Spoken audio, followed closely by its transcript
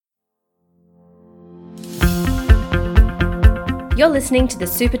You're listening to the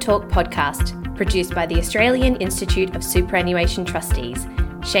Super Talk podcast, produced by the Australian Institute of Superannuation Trustees,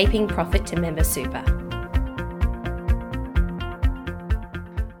 shaping profit to member super.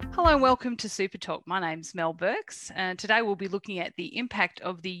 Hello and welcome to Super Talk. My name's Mel Burks, and today we'll be looking at the impact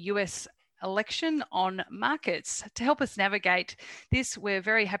of the US election on markets. To help us navigate this, we're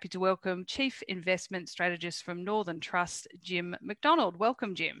very happy to welcome Chief Investment Strategist from Northern Trust, Jim McDonald.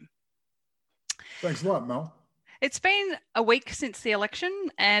 Welcome, Jim. Thanks a lot, Mel. It's been a week since the election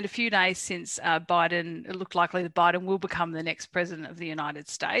and a few days since Biden. It looked likely that Biden will become the next president of the United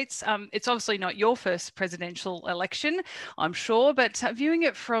States. It's obviously not your first presidential election, I'm sure, but viewing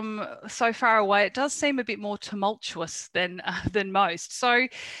it from so far away, it does seem a bit more tumultuous than most. So,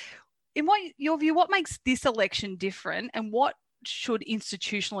 in your view, what makes this election different, and what should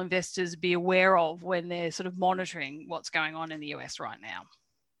institutional investors be aware of when they're sort of monitoring what's going on in the US right now?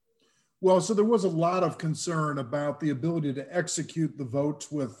 Well, so there was a lot of concern about the ability to execute the vote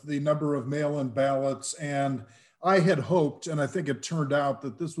with the number of mail-in ballots. And I had hoped, and I think it turned out,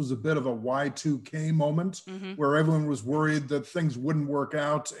 that this was a bit of a Y2K moment where everyone was worried that things wouldn't work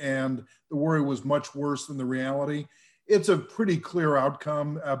out, and the worry was much worse than the reality. It's a pretty clear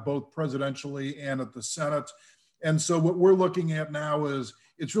outcome, both presidentially and at the Senate. And so what we're looking at now is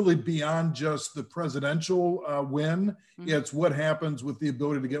it's really beyond just the presidential win. It's what happens with the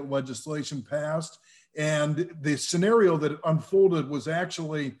ability to get legislation passed. And the scenario that unfolded was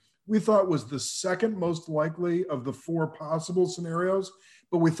actually, we thought was the second most likely of the four possible scenarios,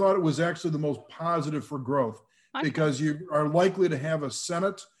 but we thought it was actually the most positive for growth because you are likely to have a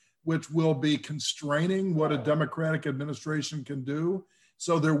Senate which will be constraining what a Democratic administration can do.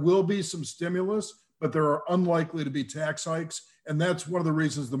 So there will be some stimulus, but there are unlikely to be tax hikes. And that's one of the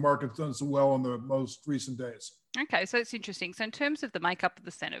reasons the market's done so well in the most recent days. Okay, so it's interesting. So in terms of the makeup of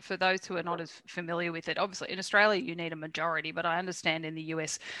the Senate, for those who are not as familiar with it, obviously in Australia you need a majority, but I understand in the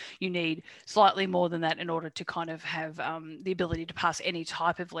US you need slightly more than that in order to kind of have the ability to pass any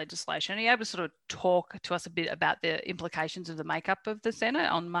type of legislation. Are you able to sort of talk to us a bit about the implications of the makeup of the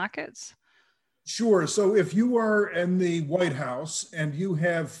Senate on markets? Sure. So if you are in the White House and you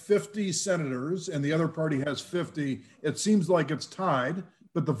have 50 senators and the other party has 50, it seems like it's tied,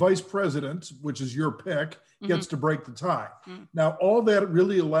 but the vice president, which is your pick, gets to break the tie. Now, all that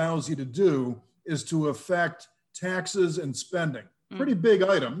really allows you to do is to affect taxes and spending. Pretty big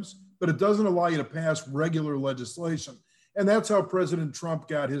items, but it doesn't allow you to pass regular legislation. And that's how President Trump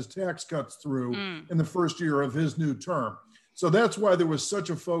got his tax cuts through in the first year of his new term. So that's why there was such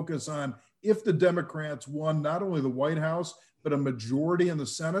a focus on, if the Democrats won not only the White House, but a majority in the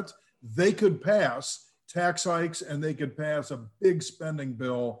Senate, they could pass tax hikes and they could pass a big spending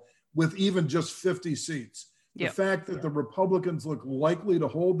bill with even just 50 seats. The fact that the Republicans look likely to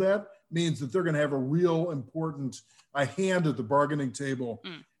hold that means that they're going to have a real important hand at the bargaining table.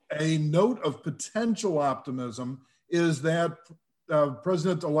 A note of potential optimism is that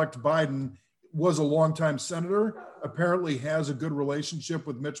President-elect Biden was a longtime senator, apparently has a good relationship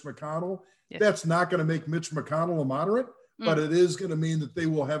with Mitch McConnell. That's not going to make Mitch McConnell a moderate, but it is going to mean that they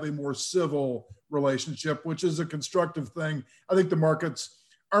will have a more civil relationship, which is a constructive thing. I think the markets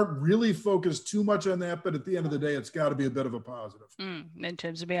aren't really focused too much on that, but at the end of the day, it's got to be a bit of a positive. In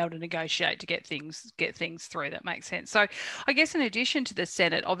terms of being able to negotiate to get things through, that makes sense. So I guess in addition to the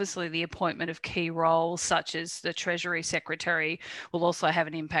Senate, obviously the appointment of key roles such as the Treasury Secretary will also have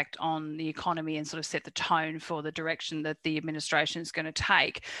an impact on the economy and sort of set the tone for the direction that the administration is going to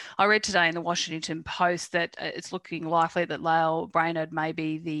take. I read today in the Washington Post that it's looking likely that Lael Brainard may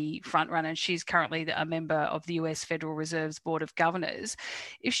be the front runner, and she's currently a member of the US Federal Reserve's Board of Governors.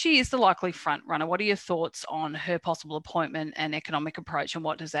 If she is the likely front runner, what are your thoughts on her possible appointment and economic approach, and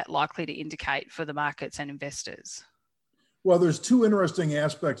what is that likely to indicate for the markets and investors? Well, there's two interesting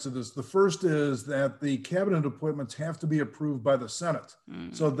aspects of this. The first is that the cabinet appointments have to be approved by the Senate.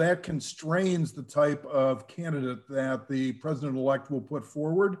 So that constrains the type of candidate that the president-elect will put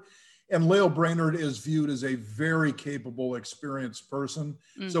forward. And Lael Brainard is viewed as a very capable, experienced person.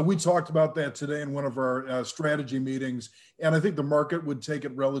 So we talked about that today in one of our strategy meetings, and I think the market would take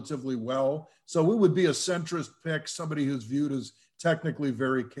it relatively well. So it would be a centrist pick, somebody who's viewed as technically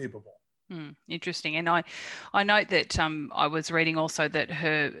very capable. Interesting. And I note that I was reading also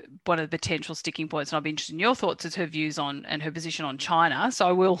that one of the potential sticking points, and I'll be interested in your thoughts, is her views on and her position on China. So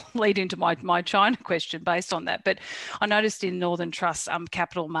I will lead into my China question based on that. But I noticed in Northern Trust's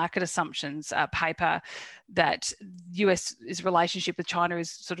capital market assumptions paper that US's relationship with China is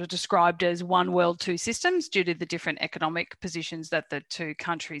sort of described as one world, two systems due to the different economic positions that the two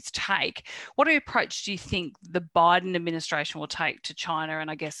countries take. What approach do you think the Biden administration will take to China, and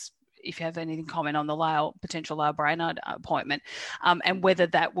I guess if you have anything to comment on the potential Lael Brainard appointment, and whether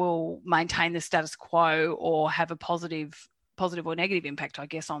that will maintain the status quo or have a positive or negative impact, I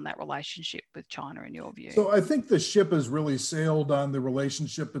guess, on that relationship with China, in your view? So I think the ship has really sailed on the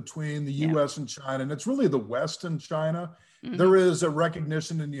relationship between the U.S. and China, and it's really the West and China. Mm-hmm. There is a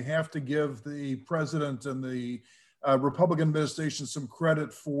recognition, and you have to give the president and the Republican administration some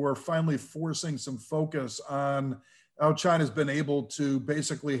credit for finally forcing some focus on how China's been able to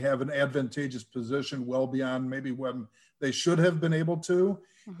basically have an advantageous position well beyond maybe when they should have been able to.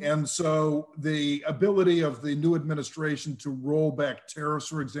 Mm-hmm. And so the ability of the new administration to roll back tariffs,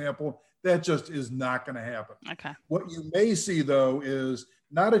 for example, that just is not going to happen. Okay. What you may see, though, is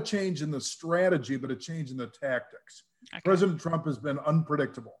not a change in the strategy, but a change in the tactics. Okay. President Trump has been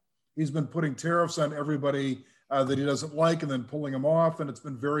unpredictable. He's been putting tariffs on everybody that he doesn't like and then pulling them off, and it's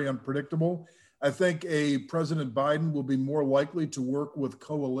been very unpredictable. I think a President Biden will be more likely to work with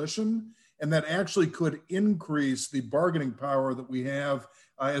coalition, and that actually could increase the bargaining power that we have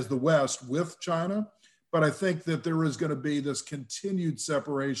as the West with China. But I think that there is going to be this continued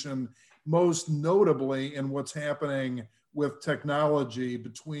separation, most notably in what's happening with technology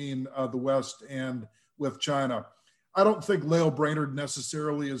between the West and with China. I don't think Lael Brainard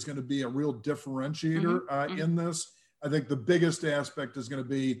necessarily is going to be a real differentiator in this. I think the biggest aspect is going to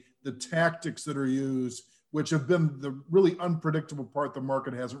be the tactics that are used, which have been the really unpredictable part the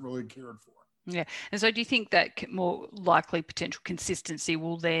market hasn't really cared for. Yeah. And so do you think that more likely potential consistency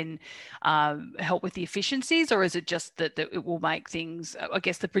will then help with the efficiencies, or is it just that it will make things, I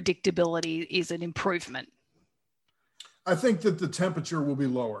guess the predictability is an improvement? I think that the temperature will be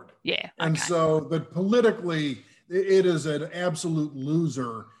lowered. Yeah. Okay. And so, but politically, it is an absolute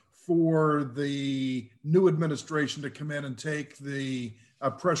loser for the new administration to come in and take the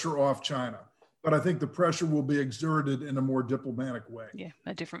pressure off China. But I think the pressure will be exerted in a more diplomatic way. Yeah,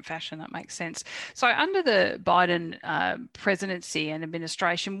 a different fashion. That makes sense. So under the Biden presidency and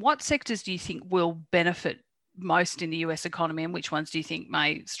administration, what sectors do you think will benefit most in the US economy, and which ones do you think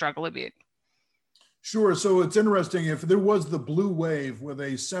may struggle a bit? Sure. So it's interesting. If there was the blue wave with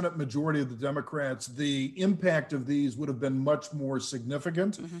a Senate majority of the Democrats, the impact of these would have been much more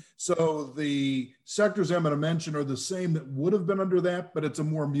significant. Mm-hmm. So the sectors I'm going to mention are the same that would have been under that, but it's a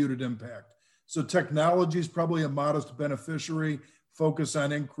more muted impact. So technology is probably a modest beneficiary, focus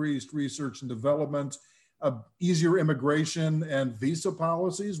on increased research and development, easier immigration and visa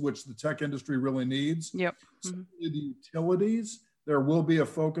policies, which the tech industry really needs. Yep. Mm-hmm. The utilities, there will be a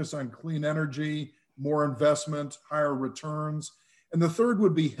focus on clean energy, more investment, higher returns. And the third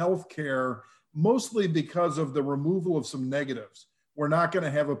would be healthcare, mostly because of the removal of some negatives. We're not going to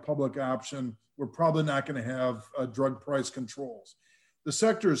have a public option. We're probably not going to have drug price controls. The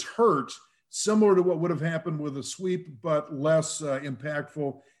sectors hurt, similar to what would have happened with a sweep, but less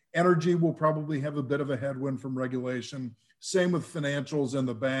impactful. Energy will probably have a bit of a headwind from regulation. Same with financials and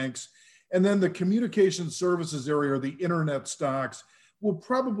the banks. And then the communication services area, or the internet stocks, will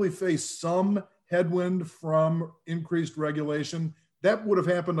probably face some headwind from increased regulation. That would have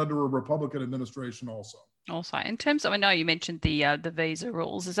happened under a Republican administration also. Also, in terms of, I know you mentioned the visa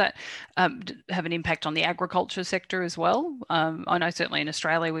rules. Does that have an impact on the agriculture sector as well? I know certainly in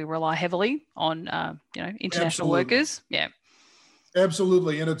Australia we rely heavily on international Absolutely. Workers. Yeah,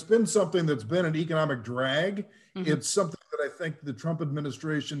 absolutely, and it's been something that's been an economic drag. Mm-hmm. It's something that I think the Trump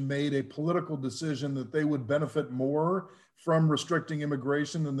administration made a political decision that they would benefit more from restricting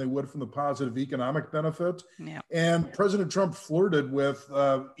immigration than they would from the positive economic benefit. Yeah. And President Trump flirted with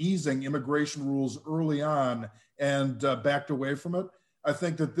easing immigration rules early on and backed away from it. I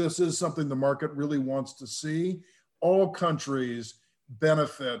think that this is something the market really wants to see. All countries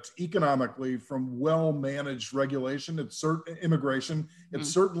benefit economically from well-managed regulation. Immigration. It's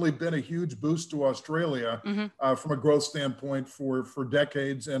certainly been a huge boost to Australia from a growth standpoint for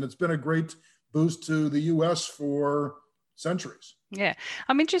decades. And it's been a great boost to the US for centuries. Yeah.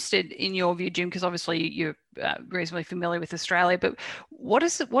 I'm interested in your view, Jim, because obviously you're reasonably familiar with Australia, but what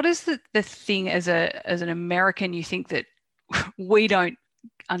is the thing as an American you think that we don't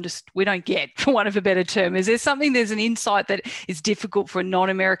get, for want of a better term? Is there something, there's an insight that is difficult for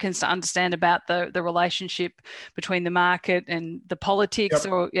non-Americans to understand about the relationship between the market and the politics?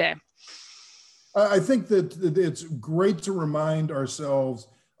 Yep. Or yeah. I think that it's great to remind ourselves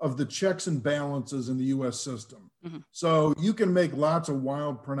of the checks and balances in the US system. Mm-hmm. So you can make lots of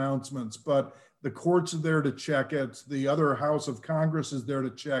wild pronouncements, but the courts are there to check it. The other House of Congress is there to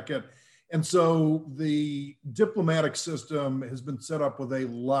check it. And so the diplomatic system has been set up with a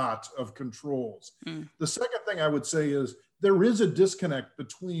lot of controls. The second thing I would say is there is a disconnect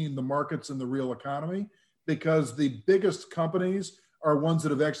between the markets and the real economy, because the biggest companies are ones that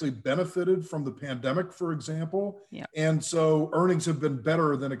have actually benefited from the pandemic, for example. Yeah. And so earnings have been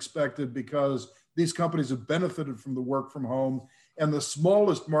better than expected because these companies have benefited from the work from home. And the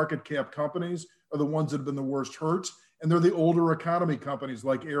smallest market cap companies are the ones that have been the worst hurt. And they're the older economy companies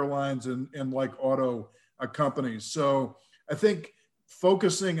like airlines and like auto companies. So I think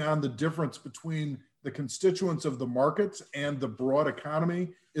focusing on the difference between the constituents of the market and the broad economy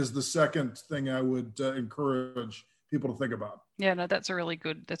is the second thing I would encourage people to think about. Yeah, no, that's really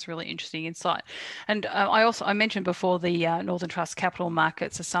interesting insight. And I mentioned before the Northern Trust Capital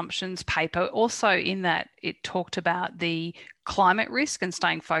Markets Assumptions paper. Also in that, it talked about the climate risk and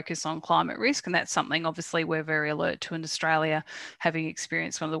staying focused on climate risk. And that's something obviously we're very alert to in Australia, having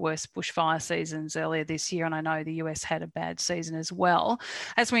experienced one of the worst bushfire seasons earlier this year. And I know the US had a bad season as well.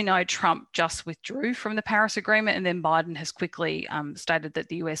 As we know, Trump just withdrew from the Paris Agreement, and then Biden has quickly stated that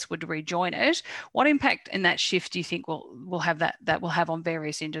the US would rejoin it. What impact in that shift do you think will have that will have on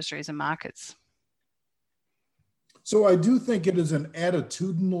various industries and markets? So I do think it is an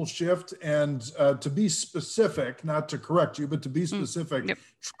attitudinal shift, and to be specific, not to correct you, but to be specific, Yep.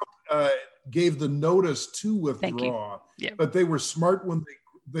 Trump gave the notice to withdraw, Yep. but they were smart when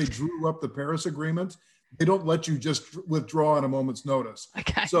they drew up the Paris Agreement. They don't let you just withdraw on a moment's notice.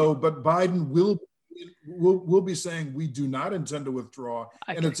 Okay. So, but Biden will be saying we do not intend to withdraw.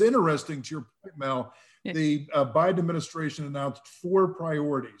 Okay. And it's interesting, to your point, Mel, Yeah. the Biden administration announced 4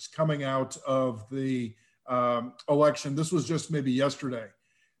 priorities coming out of the election. This was just maybe yesterday.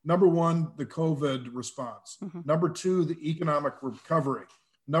 Number 1, the COVID response. Mm-hmm. Number 2, the economic recovery.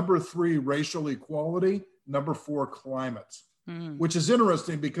 Number 3, racial equality. Number 4, climate, which is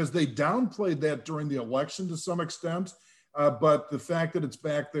interesting because they downplayed that during the election to some extent. But the fact that it's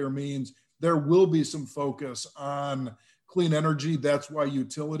back there means there will be some focus on clean energy. That's why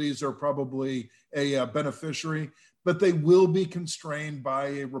utilities are probably a beneficiary, but they will be constrained by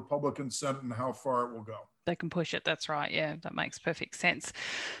a Republican Senate and how far it will go. They can push it. That's right. Yeah, that makes perfect sense.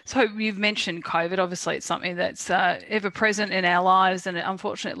 So you've mentioned COVID. Obviously, it's something that's ever present in our lives. And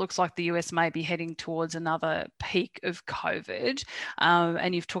unfortunately, it looks like the US may be heading towards another peak of COVID.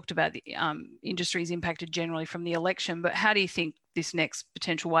 And you've talked about the industries impacted generally from the election. But how do you think this next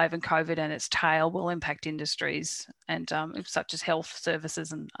potential wave of COVID and its tail will impact industries and such as health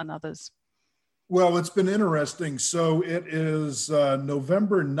services and others? Well, it's been interesting. So it is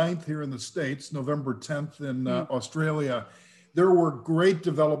November 9th here in the States, November 10th in Australia. There were great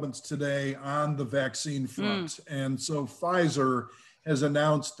developments today on the vaccine front. And so Pfizer has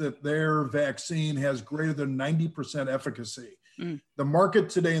announced that their vaccine has greater than 90% efficacy. The market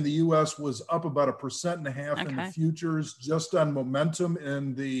today in the US was up about 1.5% in the futures, just on momentum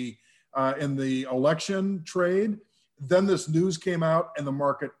in the election trade. Then this news came out and the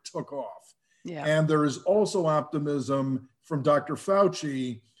market took off. Yeah. And there is also optimism from Dr.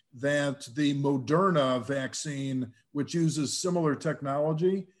 Fauci that the Moderna vaccine, which uses similar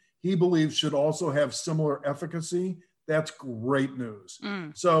technology, he believes should also have similar efficacy. That's great news.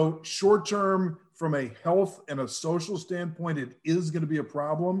 So short term, from a health and a social standpoint, it is going to be a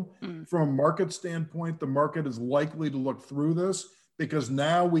problem. From a market standpoint, the market is likely to look through this because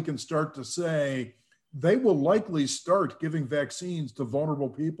now we can start to say they will likely start giving vaccines to vulnerable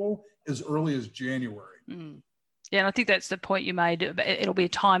people as early as January. Yeah, and I think that's the point you made. It'll be a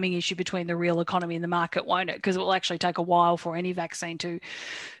timing issue between the real economy and the market, won't it? Because it will actually take a while for any vaccine to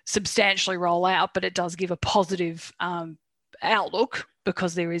substantially roll out, but it does give a positive outlook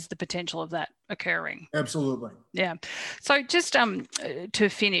because there is the potential of that occurring. Absolutely. Yeah. So just to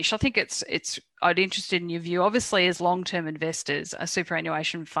finish, I think I'd interested in your view. Obviously, as long-term investors,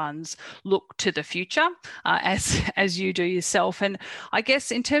 superannuation funds look to the future, as you do yourself. And I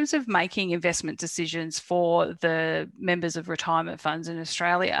guess in terms of making investment decisions for the members of retirement funds in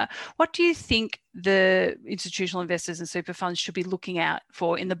Australia, what do you think the institutional investors and super funds should be looking out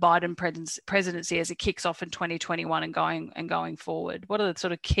for in the Biden presidency as it kicks off in 2021 and going forward? What are the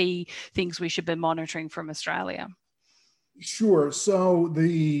sort of key things we should be monitoring from Australia? Sure. So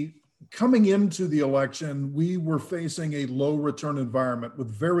coming into the election, we were facing a low return environment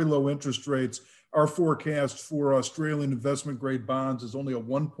with very low interest rates. Our forecast for Australian investment grade bonds is only a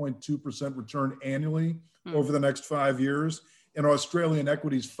 1.2% return annually over the next 5 years, and Australian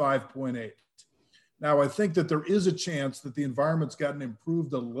equities 5.8. Now, I think that there is a chance that the environment's gotten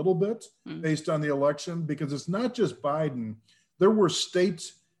improved a little bit based on the election, because it's not just Biden. There were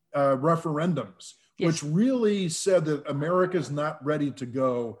state referendums, which really said that America's not ready to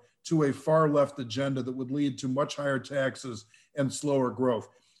go to a far left agenda that would lead to much higher taxes and slower growth.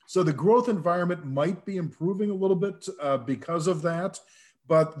 So the growth environment might be improving a little bit because of that.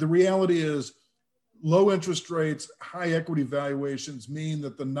 But the reality is low interest rates, high equity valuations mean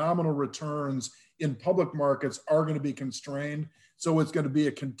that the nominal returns in public markets are going to be constrained. So it's going to be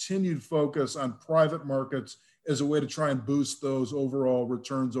a continued focus on private markets as a way to try and boost those overall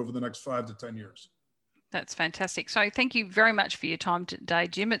returns over the next 5 to 10 years. That's fantastic. So thank you very much for your time today,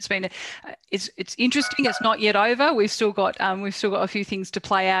 Jim. It's been it's interesting. It's not yet over. We've still got a few things to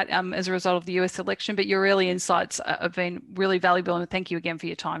play out as a result of the US election. But your early insights have been really valuable, and thank you again for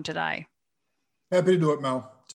your time today. Happy to do it, Mel.